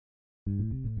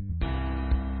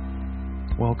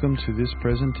Welcome to this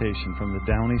presentation from the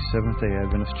Downey Seventh-day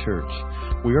Adventist Church.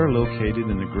 We are located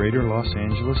in the greater Los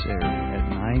Angeles area at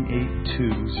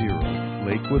 9820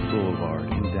 Lakewood Boulevard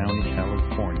in Downey,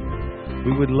 California.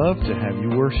 We would love to have you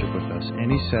worship with us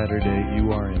any Saturday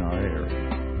you are in our area.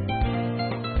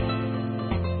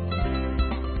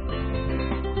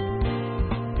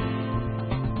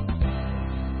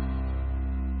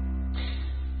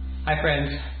 Hi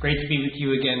friends, great to be with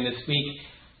you again this week.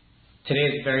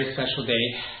 Today is a very special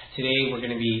day. Today we're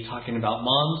going to be talking about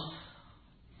moms,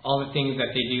 all the things that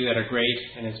they do that are great,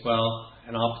 and as well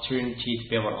an opportunity to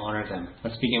be able to honor them.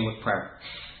 Let's begin with prayer.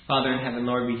 Father in heaven,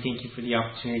 Lord, we thank you for the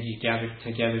opportunity to gather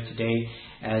together today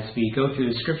as we go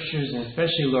through the scriptures, and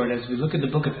especially, Lord, as we look at the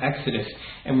book of Exodus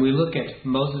and we look at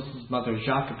Moses' mother,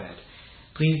 Jochebed.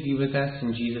 Please be with us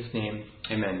in Jesus' name.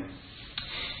 Amen.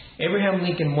 Abraham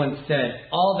Lincoln once said,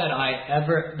 all that I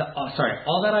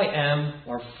am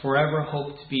or forever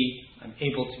hope to be, I'm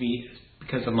able to be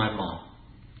because of my mom.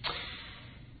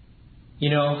 You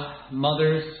know,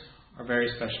 mothers are very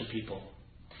special people.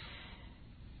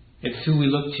 It's who we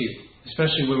look to,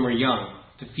 especially when we're young,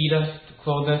 to feed us, to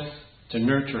clothe us, to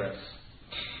nurture us.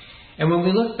 And when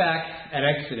we look back at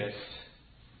Exodus,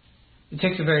 it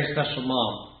takes a very special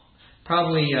mom.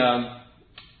 Probably,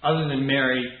 other than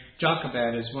Mary,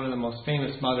 Jochebed is one of the most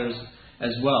famous mothers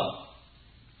as well.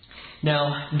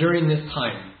 Now, during this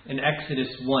time, in Exodus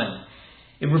 1,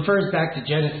 it refers back to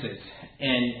Genesis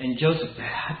and Joseph to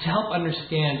help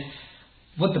understand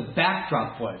what the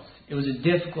backdrop was. It was a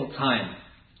difficult time.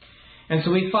 And so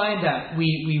we find that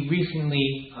we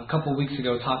recently, a couple of weeks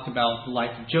ago, talked about the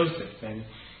life of Joseph and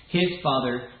his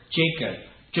father, Jacob,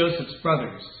 Joseph's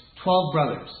brothers, 12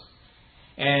 brothers.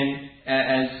 And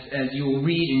as you will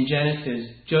read in Genesis,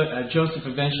 Joseph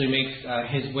eventually makes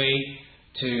his way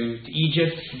to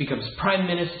Egypt. He becomes prime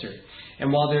minister. And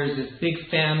while there's this big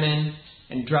famine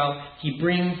and drought, he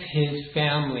brings his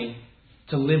family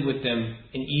to live with them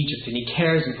in Egypt. And he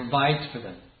cares and provides for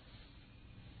them.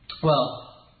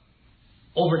 Well,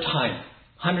 over time,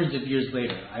 hundreds of years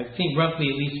later, I think roughly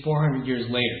at least 400 years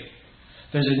later,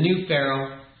 there's a new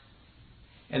Pharaoh.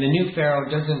 And the new Pharaoh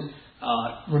doesn't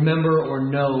remember or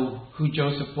know who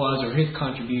Joseph was or his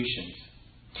contributions.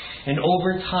 And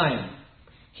over time,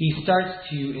 he starts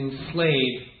to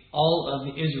enslave all of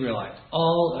the Israelites,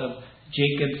 all of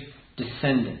Jacob's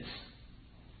descendants.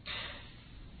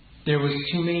 There was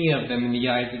too many of them in the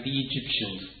eyes of the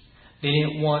Egyptians. They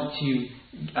didn't want to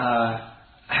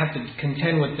have to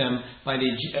contend with them by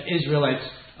the Israelites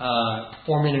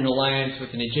forming an alliance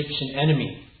with an Egyptian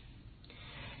enemy.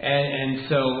 And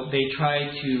so they tried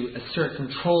to assert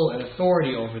control and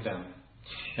authority over them.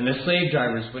 And the slave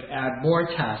drivers would add more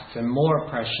tasks and more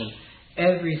oppression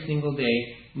every single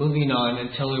day, moving on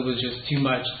until it was just too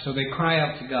much. So they cry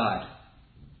out to God.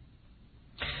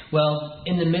 Well,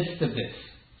 in the midst of this,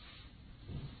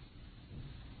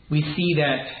 we see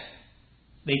that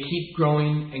they keep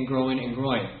growing and growing and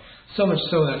growing. So much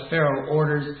so that Pharaoh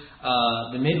orders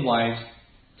the midwives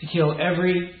to kill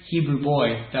every Hebrew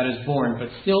boy that is born, but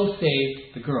still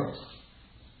save the girls.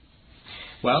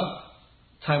 Well,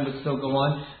 time would still go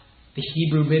on. The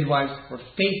Hebrew midwives were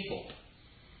faithful.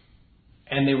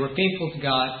 And they were faithful to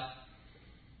God.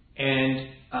 And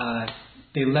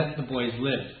they let the boys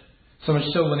live. So much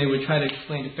so when they would try to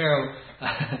explain to Pharaoh,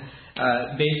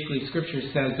 basically Scripture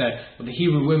says that the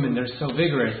Hebrew women, they're so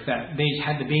vigorous that they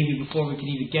had the baby before we could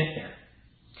even get there.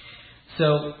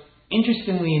 So,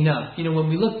 interestingly enough, you know, when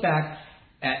we look back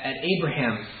at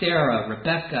Abraham, Sarah,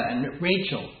 Rebecca, and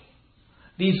Rachel,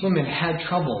 these women had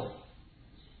trouble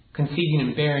conceiving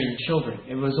and bearing children.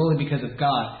 It was only because of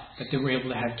God that they were able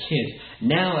to have kids.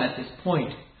 Now, at this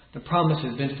point, the promise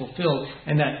has been fulfilled,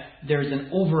 and that there's an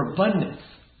overabundance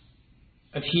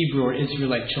of Hebrew or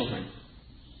Israelite children.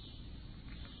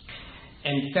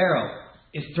 And Pharaoh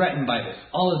is threatened by this.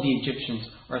 All of the Egyptians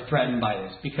are threatened by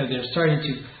this because they're starting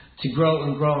to grow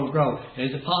and grow and grow. And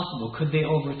is it possible? Could they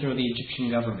overthrow the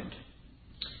Egyptian government?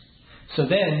 So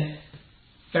then,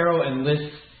 Pharaoh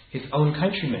enlists his own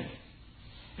countrymen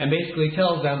and basically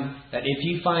tells them that if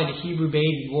you find a Hebrew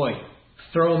baby boy,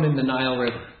 throw him in the Nile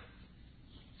River.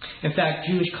 In fact,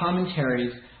 Jewish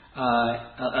commentaries,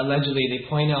 allegedly, they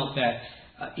point out that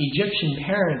Egyptian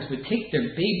parents would take their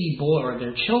baby boy or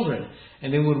their children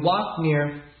and they would walk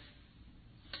near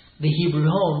the Hebrew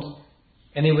homes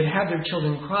and they would have their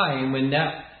children cry, and when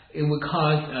it would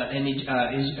cause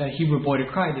a Hebrew boy to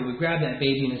cry, they would grab that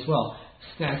baby as well,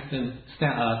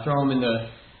 throw him in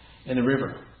the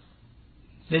river.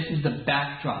 This is the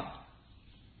backdrop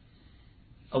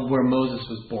of where Moses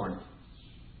was born.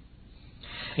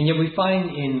 And yet we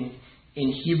find in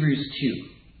Hebrews 2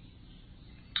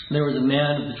 there was a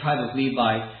man of the tribe of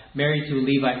Levi married to a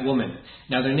Levite woman.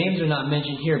 Now their names are not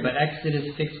mentioned here, but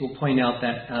Exodus 6 will point out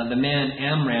that the man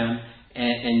Amram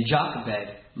and Jochebed,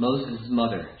 Moses'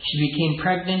 mother. She became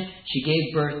pregnant. She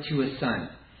gave birth to a son.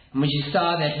 And when she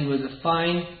saw that he was a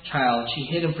fine child, she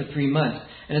hid him for 3 months.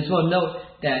 And as well, note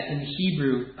that in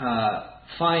Hebrew,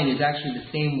 fine is actually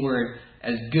the same word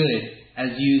as good as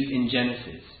used in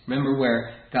Genesis. Remember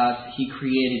where He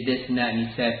created this and that, and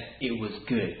He said it was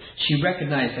good. She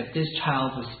recognized that this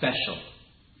child was special.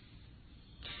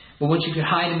 But when she could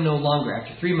hide him no longer,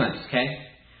 after 3 months,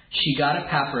 she got a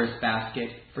papyrus basket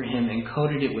for him and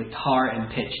coated it with tar and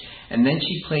pitch. And then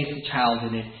she placed the child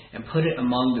in it and put it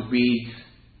among the reeds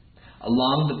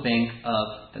along the bank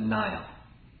of the Nile.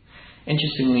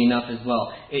 Interestingly enough as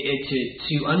well,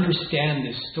 to understand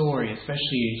this story, especially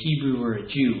a Hebrew or a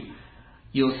Jew,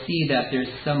 you'll see that there's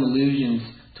some allusions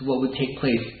to what would take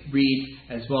place. Read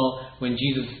as well when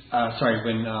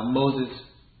Moses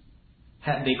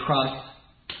they crossed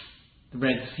the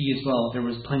Red Sea as well. There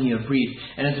was plenty of reeds,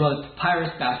 and as well as the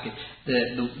papyrus basket.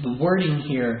 The wording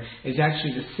here is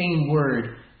actually the same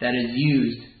word that is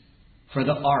used for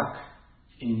the ark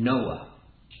in Noah.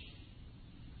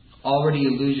 Already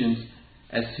allusions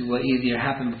as to what either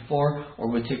happened before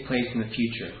or would take place in the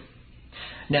future.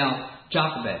 Now,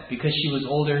 Jochebed, because she was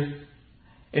older,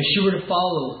 if she were to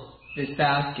follow this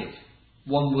basket,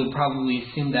 one would probably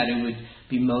assume that it would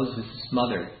be Moses'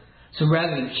 mother. So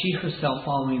rather than she herself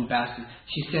following the basket,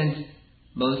 she sends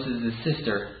Moses'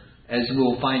 sister, as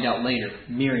we'll find out later,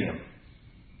 Miriam.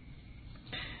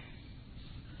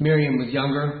 Miriam was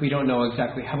younger. We don't know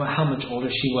exactly how much older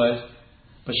she was,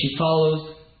 but she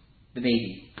follows the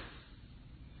baby.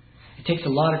 It takes a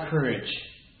lot of courage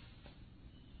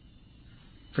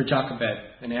for Jochebed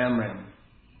and Amram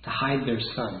to hide their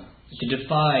son, to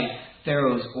defy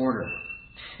Pharaoh's order.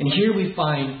 And here we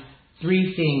find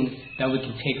 3 things that we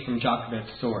can take from Jochebed's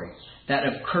story. That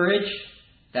of courage,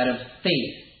 that of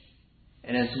faith,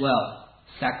 and as well,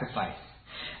 sacrifice.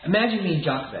 Imagine being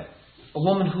Jochebed, a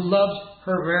woman who loved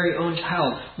her very own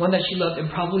child, one that she loved and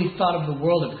probably thought of the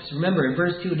world of. Because remember, in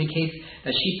verse 2 indicates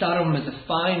that she thought of him as a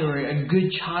fine or a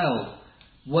good child,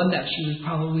 one that she was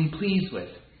probably pleased with.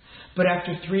 But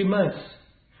after 3 months,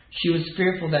 she was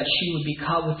fearful that she would be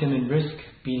caught with him and risk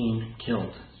being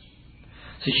killed.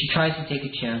 So she tries to take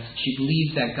a chance. She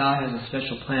believes that God has a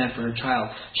special plan for her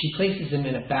child. She places him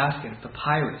in a basket of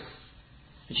papyrus.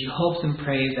 And she hopes and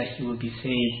prays that he will be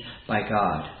saved by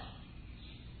God.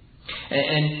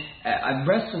 And I've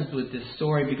wrestled with this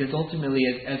story because ultimately,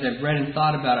 as I've read and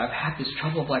thought about it, I've had this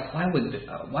trouble of why would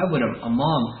a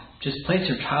mom just place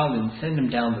her child and send him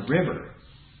down the river?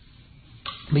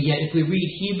 But yet, if we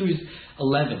read Hebrews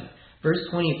 11, verse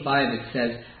 25, it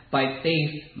says, "By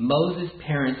faith, Moses'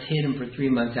 parents hid him for 3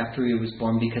 months after he was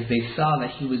born because they saw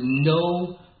that he was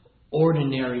no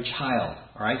ordinary child."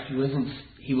 All right, he wasn't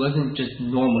just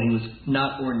normal; he was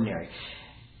not ordinary,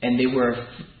 and they were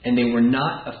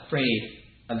not afraid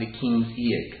of the king's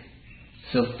edict.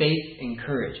 So faith and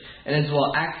courage, and as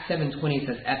well, Acts 7:20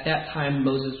 says, "At that time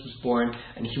Moses was born,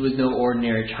 and he was no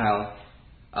ordinary child.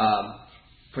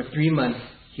 For 3 months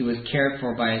he was cared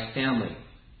for by his family."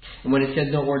 And when it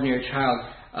says no ordinary child,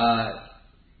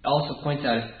 also points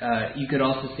out, you could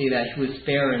also say that he was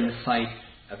fair in the sight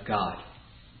of God.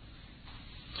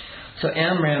 So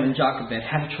Amram and Jochebed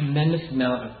had a tremendous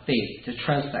amount of faith to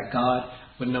trust that God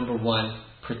would, number one,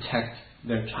 protect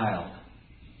their child.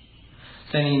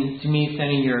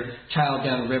 Sending your child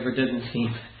down a river doesn't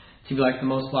seem to be like the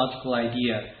most logical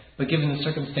idea. But given the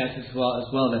circumstances as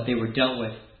well that they were dealt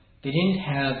with, they didn't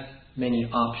have many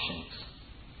options.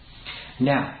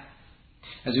 Now,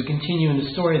 as we continue in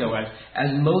the story, though,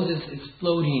 as Moses is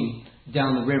floating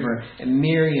down the river and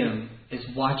Miriam is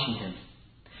watching him.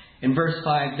 In verse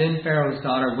 5, "Then Pharaoh's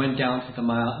daughter went down to the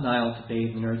Nile to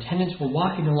bathe, and her attendants were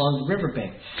walking along the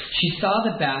riverbank. She saw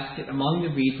the basket among the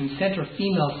reeds and sent her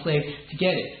female slave to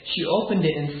get it. She opened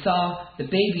it and saw the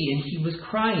baby, and he was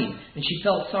crying, and she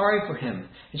felt sorry for him.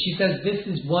 And she says, 'This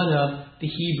is one of the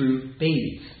Hebrew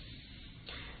babies.'"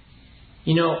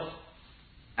 You know,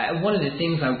 one of the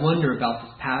things I wonder about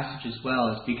this passage as well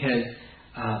is because,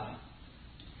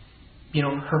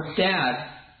 her dad,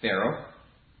 Pharaoh,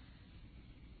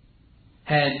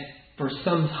 had for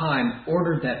some time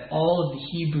ordered that all of the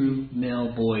Hebrew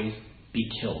male boys be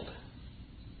killed.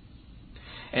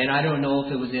 And I don't know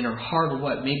if it was in her heart or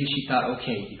what. Maybe she thought,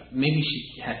 maybe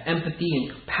she had empathy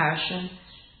and compassion.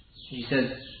 She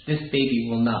says, "This baby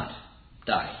will not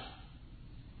die."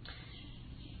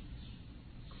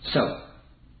 So,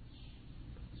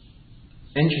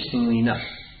 interestingly enough,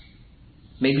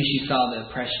 maybe she saw the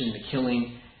oppression, the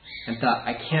killing, and thought,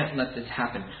 I can't let this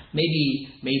happen.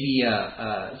 Maybe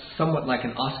somewhat like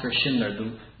an Oskar Schindler,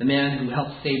 the man who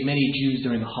helped save many Jews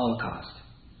during the Holocaust.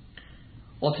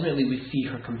 Ultimately, we see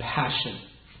her compassion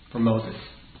for Moses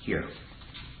here.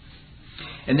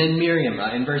 And then Miriam,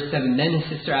 in verse 7, then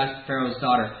his sister asked Pharaoh's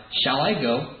daughter, shall I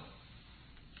go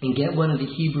and get one of the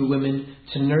Hebrew women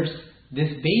to nurse this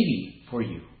baby for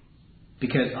you?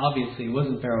 Because obviously it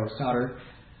wasn't Pharaoh's daughter.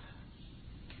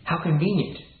 How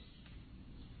convenient.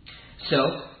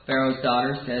 So Pharaoh's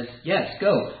daughter says, yes,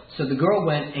 go. So the girl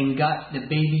went and got the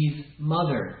baby's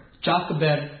mother,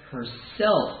 Jochebed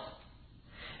herself.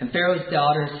 And Pharaoh's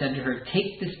daughter said to her,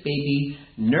 take this baby,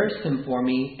 nurse him for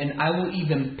me, and I will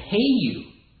even pay you.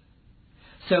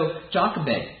 So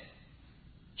Jochebed,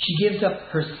 she gives up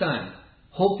her son,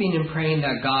 hoping and praying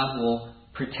that God will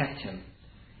protect him.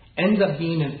 Ends up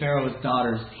being in Pharaoh's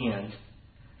daughter's hands.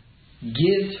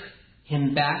 Gives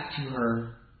him back to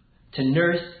her to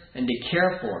nurse and to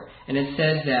care for. And it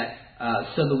says that,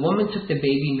 so the woman took the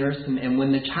baby, nursed him, and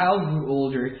when the child grew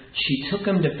older, she took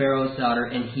him to Pharaoh's daughter,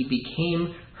 and he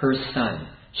became her son.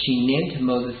 She named him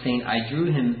Moses, saying, I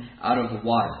drew him out of the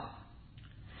water.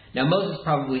 Now Moses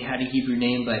probably had a Hebrew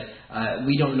name, but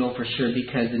we don't know for sure,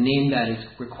 because the name that is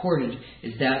recorded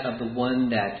is that of the one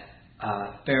that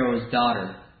Pharaoh's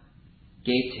daughter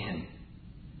gave to him.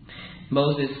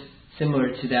 Moses,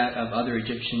 similar to that of other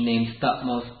Egyptian names,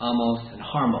 Thutmose, Amos, and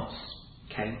Harmos.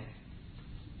 Okay?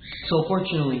 So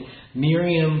fortunately,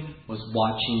 Miriam was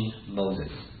watching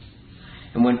Moses.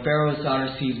 And when Pharaoh's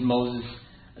daughter sees Moses,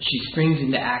 she springs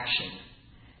into action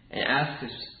and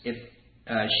asks if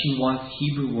she wants a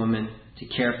Hebrew woman to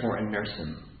care for and nurse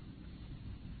him.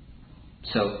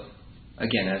 So,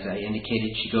 again, as I indicated,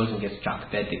 she goes and gets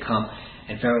Jochebed to come,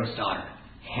 and Pharaoh's daughter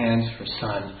hands her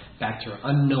son back to her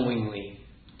unknowingly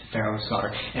to Pharaoh's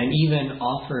daughter, and even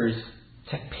offers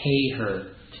to pay her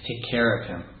to take care of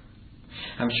him.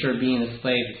 I'm sure being a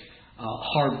slave is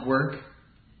hard work,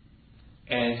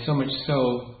 and so much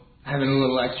so having a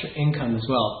little extra income as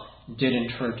well didn't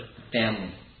hurt the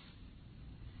family.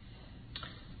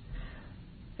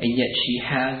 And yet she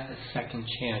has a second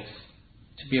chance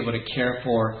to be able to care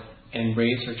for and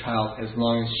raise her child as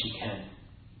long as she can.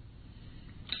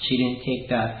 She didn't take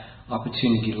that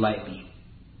opportunity lightly.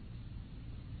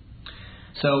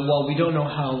 So while we don't know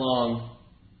how long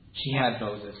she had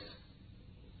Moses,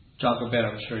 Jochebed,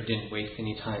 I'm sure, didn't waste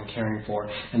any time caring for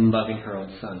and loving her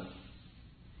own son.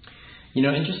 You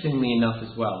know, interestingly enough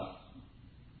as well,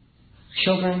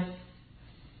 children,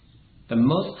 the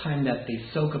most time that they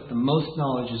soak up the most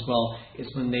knowledge as well is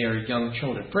when they are young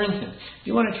children. For instance, if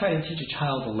you want to try to teach a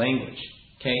child a language,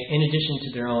 okay, in addition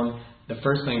to their own, the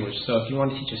first language, so if you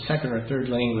want to teach a second or third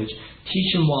language,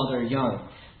 teach them while they're young,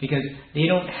 because they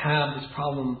don't have this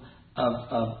problem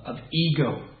of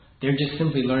ego. They're just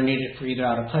simply learning it for either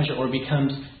out of pleasure or it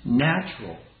becomes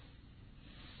natural.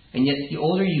 And yet the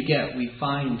older you get, we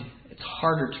find it's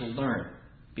harder to learn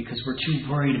because we're too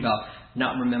worried about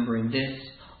not remembering this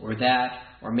or that,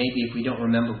 or maybe if we don't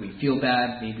remember we feel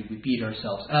bad, maybe we beat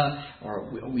ourselves up,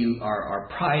 or our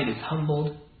pride is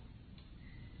humbled.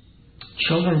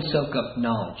 Children soak up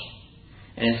knowledge.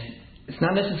 And it's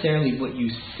not necessarily what you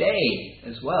say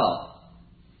as well,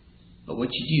 but what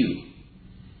you do.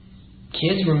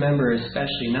 Kids remember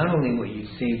especially not only what you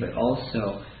say, but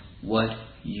also what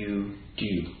you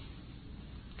do.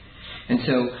 And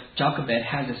so Jochebed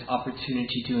has this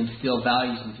opportunity to instill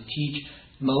values and to teach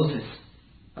Moses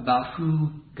about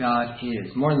who God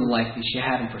is. More than likely, she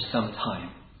had him for some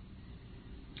time.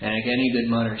 And like any good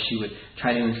mother, she would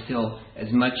try to instill as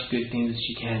much good things as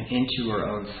she can into her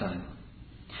own son.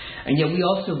 And yet we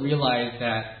also realize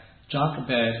that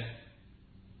Jochebed,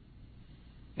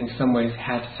 in some ways,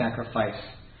 had to sacrifice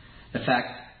the fact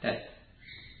that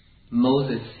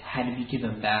Moses had to be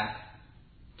given back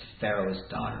to Pharaoh's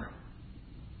daughter.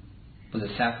 It was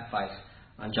a sacrifice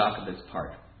on Jochebed's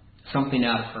part. Something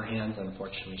out of her hands,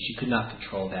 unfortunately. She could not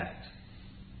control that.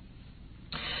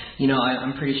 You know,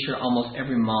 I'm pretty sure almost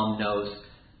every mom knows.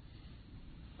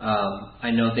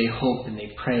 I know they hope and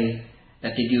they pray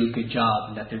that they do a good job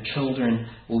and that their children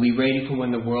will be ready for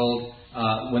when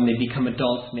they become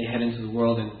adults and they head into the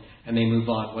world and they move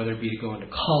on, whether it be to go into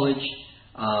college.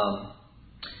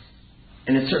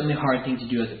 And it's certainly a hard thing to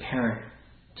do as a parent,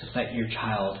 to let your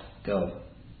child go.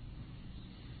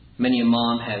 Many a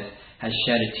mom has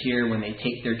shed a tear when they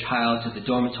take their child to the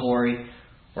dormitory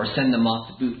or send them off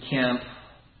to boot camp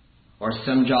or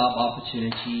some job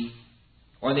opportunity,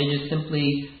 or they just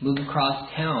simply move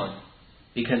across town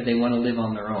because they want to live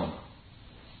on their own.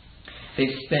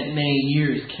 They've spent many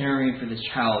years caring for this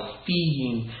child,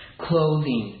 feeding,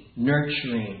 clothing,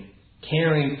 nurturing,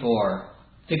 caring for,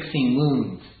 fixing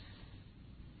wounds,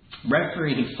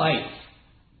 refereeing fights,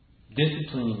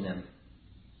 disciplining them.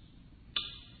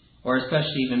 Or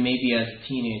especially even maybe as a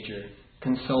teenager,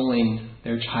 consoling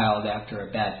their child after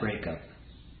a bad breakup.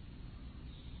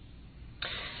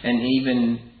 And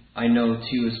even, I know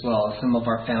too as well, some of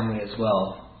our family as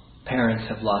well, parents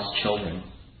have lost children.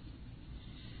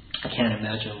 I can't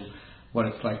imagine what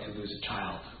it's like to lose a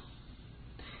child.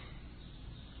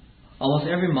 Almost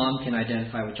every mom can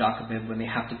identify with Jochebed when they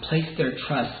have to place their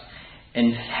trust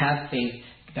and have faith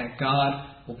that God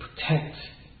will protect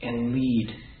and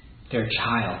lead their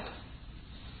child.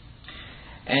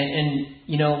 And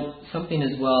you know, something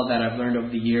as well that I've learned over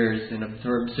the years and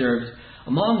observed,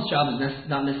 a mom's job is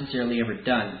not necessarily ever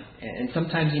done. And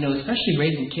sometimes, you know, especially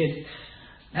raising kids,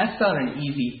 that's not an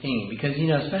easy thing. Because, you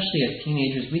know, especially as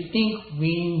teenagers, we think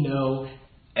we know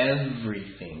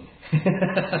everything.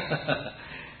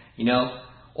 You know?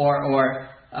 Or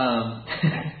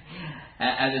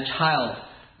as a child,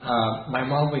 my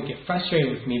mom would get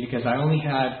frustrated with me because I only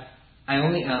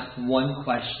asked one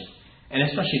question. And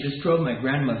especially this drove my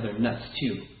grandmother nuts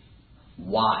too.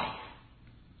 Why?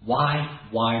 Why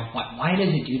does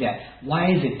it do that?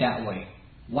 Why is it that way?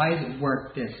 Why does it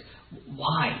work this?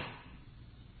 Why?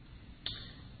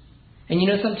 And you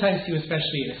know, sometimes too,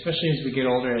 especially as we get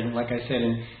older, and like I said,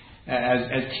 and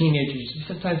as teenagers,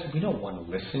 sometimes we don't want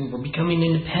to listen. We're becoming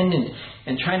independent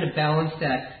and trying to balance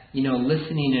that, you know,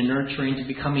 listening and nurturing to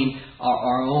becoming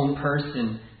our own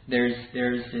person. There's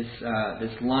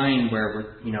this line where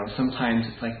we're, you know, sometimes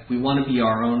it's like we want to be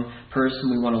our own person,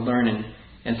 we want to learn,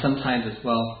 and sometimes as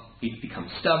well we become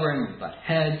stubborn, we butt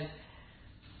heads.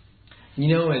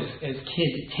 You know, as kids,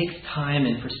 it takes time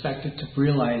and perspective to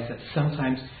realize that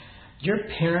sometimes your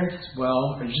parents as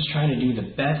well are just trying to do the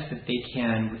best that they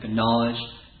can with the knowledge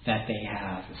that they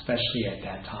have, especially at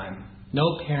that time. No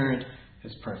parent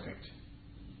is perfect.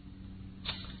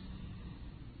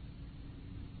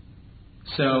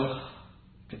 So,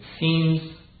 if it seems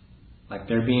like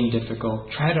they're being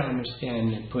difficult, try to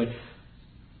understand and put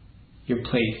your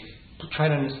place. Try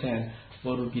to understand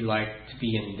what it would be like to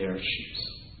be in their shoes.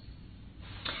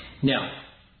 Now,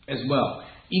 as well,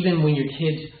 even when your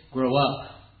kids grow up,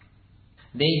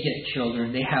 they get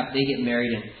children, they get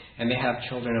married and they have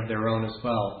children of their own as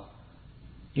well.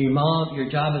 Your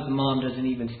job as a mom doesn't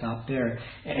even stop there.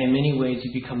 In many ways,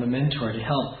 you become a mentor to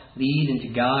help lead and to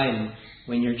guide. And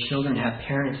when your children have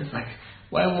parents, it's like,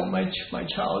 why won't my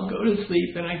child go to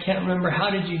sleep? And I can't remember, how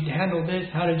did you handle this?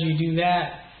 How did you do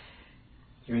that?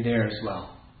 You're there as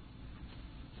well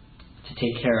to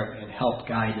take care of and help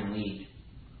guide and lead.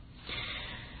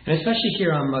 And especially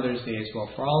here on Mother's Day as well,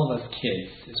 for all of us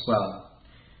kids as well.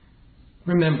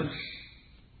 Remember,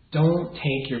 don't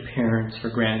take your parents for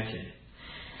granted.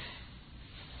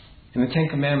 In the Ten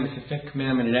Commandments, the Fifth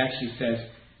Commandment, it actually says,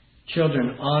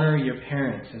 children, honor your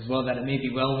parents as well, that it may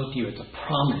be well with you. It's a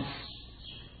promise.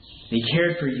 They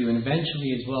cared for you, and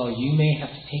eventually as well, you may have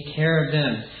to take care of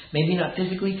them. Maybe not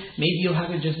physically, maybe you'll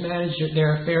have to just manage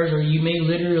their affairs, or you may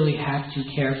literally have to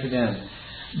care for them.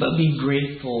 But be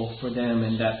grateful for them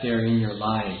and that they're in your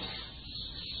lives.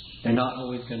 They're not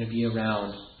always going to be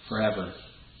around forever.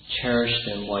 Cherish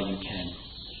them while you can.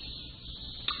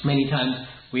 Many times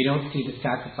we don't see the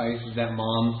sacrifices that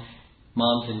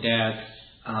moms and dads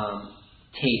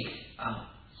take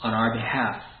on our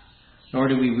behalf. Nor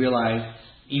do we realize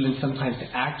even sometimes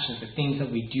the actions, the things that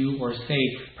we do or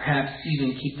say, perhaps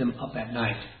even keep them up at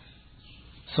night.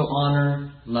 So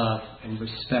honor, love, and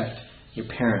respect your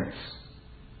parents.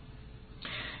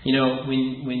 You know,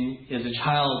 when as a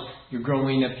child you're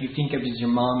growing up, you think of as your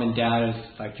mom and dad as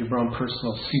like your own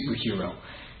personal superhero.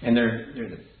 And they're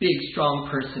the big, strong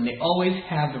person. They always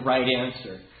have the right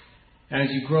answer. And as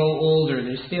you grow older,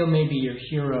 they still may be your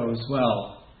hero as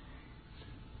well.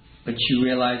 But you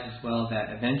realize as well that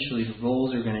eventually the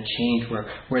roles are going to change.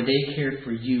 Where they cared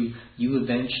for you, you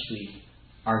eventually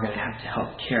are going to have to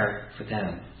help care for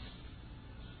them.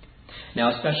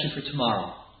 Now, especially for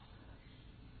tomorrow,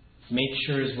 make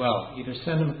sure as well, either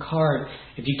send them a card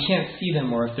if you can't see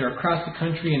them, or if they're across the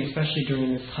country, and especially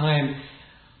during this time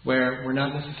where we're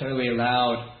not necessarily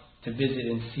allowed to visit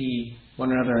and see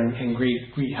one another and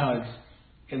greet hugs,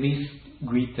 at least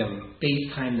greet them,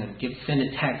 FaceTime them, send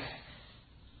a text,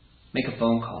 make a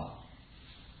phone call.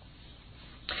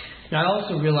 Now, I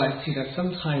also realize too that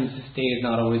sometimes this day is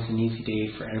not always an easy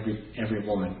day for every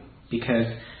woman, because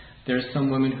there's some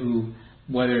women who,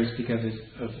 whether it's because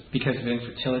of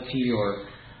infertility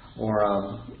or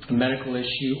a medical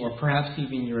issue, or perhaps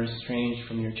even you're estranged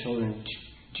from your children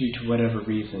due to whatever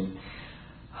reason,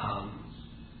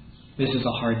 this is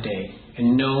a hard day.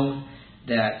 And know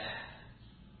that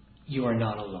you are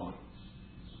not alone.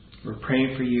 We're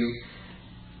praying for you,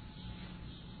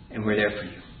 and we're there for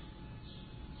you.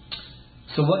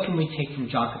 So what can we take from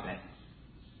Jochebed?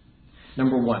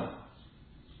 Number one,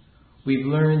 we've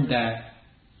learned that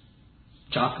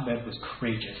Jochebed was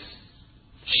courageous.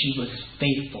 She was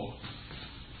faithful.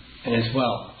 And as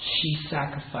well, she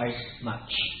sacrificed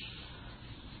much.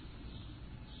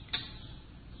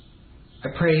 I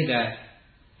pray that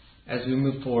as we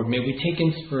move forward, may we take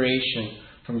inspiration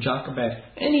from Jochebed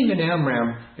and even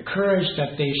Amram, the courage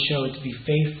that they showed to be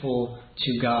faithful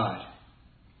to God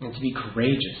and to be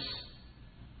courageous.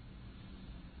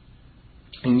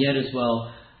 And yet as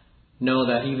well, know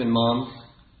that even moms,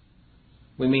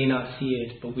 we may not see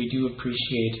it, but we do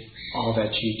appreciate all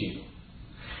that you do.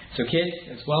 So kids,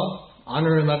 as well,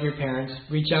 honor and love your parents.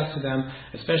 Reach out to them,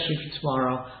 especially for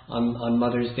tomorrow on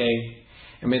Mother's Day.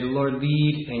 And may the Lord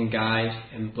lead and guide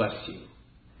and bless you.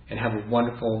 And have a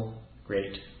wonderful,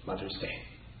 great Mother's Day.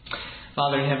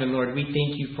 Father in heaven, Lord, we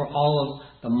thank you for all of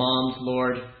the moms,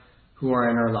 Lord, who are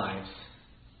in our lives.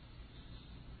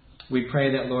 We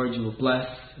pray that, Lord, you will bless,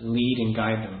 lead, and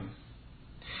guide them.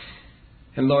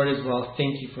 And Lord, as well,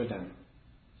 thank you for them.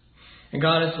 And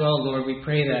God, as well, Lord, we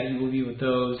pray that you will be with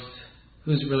those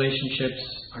whose relationships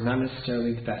are not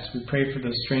necessarily the best. We pray for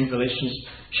those strained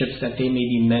relationships that they may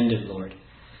be mended, Lord.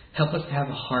 Help us to have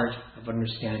a heart of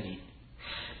understanding.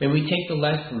 May we take the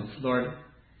lessons, Lord,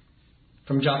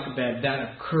 from Jochebed, that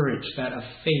of courage, that of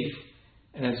faith,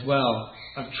 and as well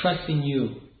of trusting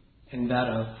you, and that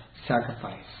of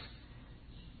sacrifice.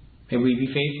 May we be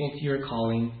faithful to your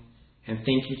calling, and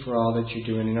thank you for all that you're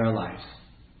doing in our lives.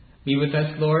 Be with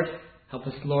us, Lord. Help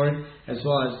us, Lord, as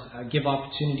well as give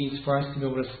opportunities for us to be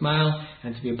able to smile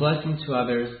and to be a blessing to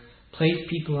others. Place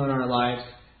people in our lives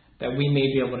that we may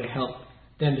be able to help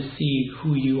them to see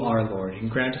who you are, Lord,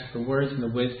 and grant us the words and the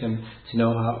wisdom to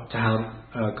know how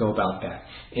to go about that.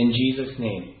 In Jesus'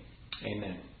 name,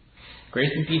 amen.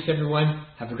 Grace and peace, everyone.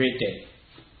 Have a great day.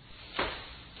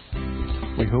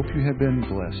 We hope you have been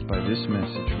blessed by this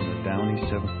message from the Downey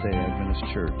Seventh-day Adventist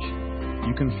Church.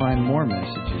 You can find more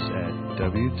messages at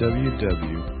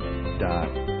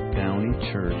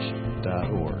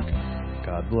www.downeychurch.org.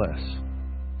 God bless.